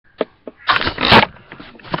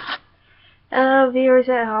Viewers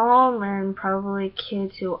at home and probably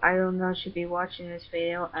kids who I don't know should be watching this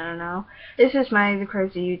video. I don't know. This is the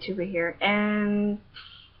crazy YouTuber here, and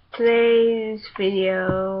today's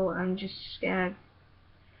video I'm just gonna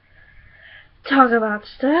talk about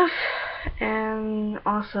stuff and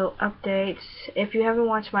also updates. If you haven't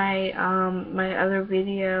watched my my other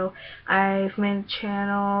video, I've made a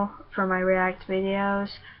channel for my React videos.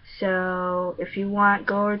 So if you want,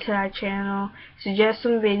 go over to that channel, suggest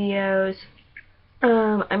some videos.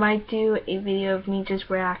 I might do a video of me just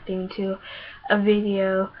reacting to a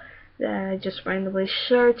video that I just randomly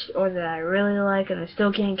searched or that I really like and I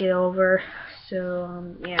still can't get over.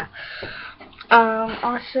 So, yeah.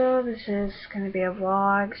 Also, this is gonna be a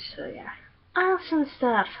vlog, so yeah. Awesome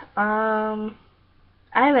stuff. I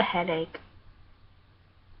have a headache.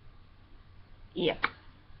 Yep.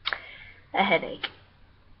 A headache.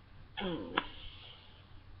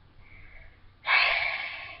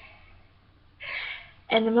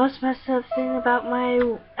 And the most messed up thing about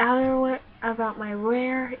my outerwear, about my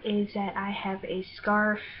wear, is that I have a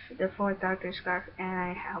scarf, the Fourth Doctor scarf, and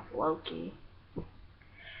I have Loki.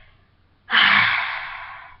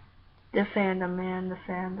 The fandom, man, the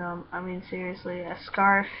fandom. I mean, seriously, a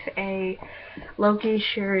scarf, a Loki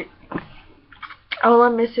shirt. All I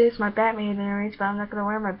miss is my Batman earrings, but I'm not gonna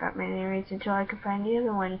wear my Batman earrings until I can find the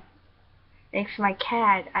other one. Thanks to my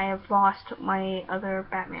cat, I have lost my other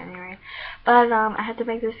Batman earring. But I had to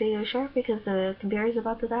make this video short because the computer is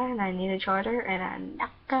about to die and I need a charger, and I'm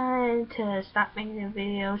not going to stop making the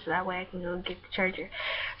video so that way I can go get the charger.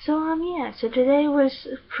 So yeah, so today was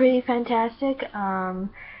pretty fantastic.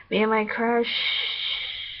 Me and my crush,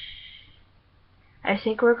 I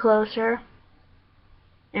think we're closer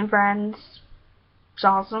and friends. It's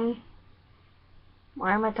awesome.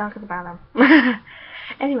 Why am I talking about him?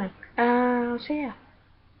 Anyway, so yeah.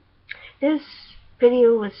 This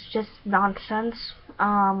video was just nonsense.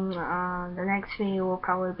 The next video will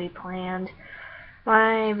probably be planned.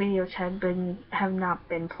 My videos have not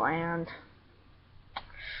been planned.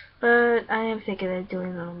 But I am thinking of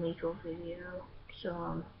doing an illegal video.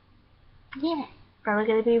 So, yeah. Probably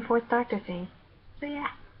gonna be a Fourth Doctor thing. So yeah.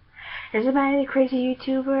 This is my crazy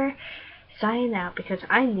YouTuber signing out because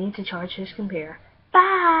I need to charge this computer.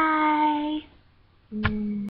 Bye!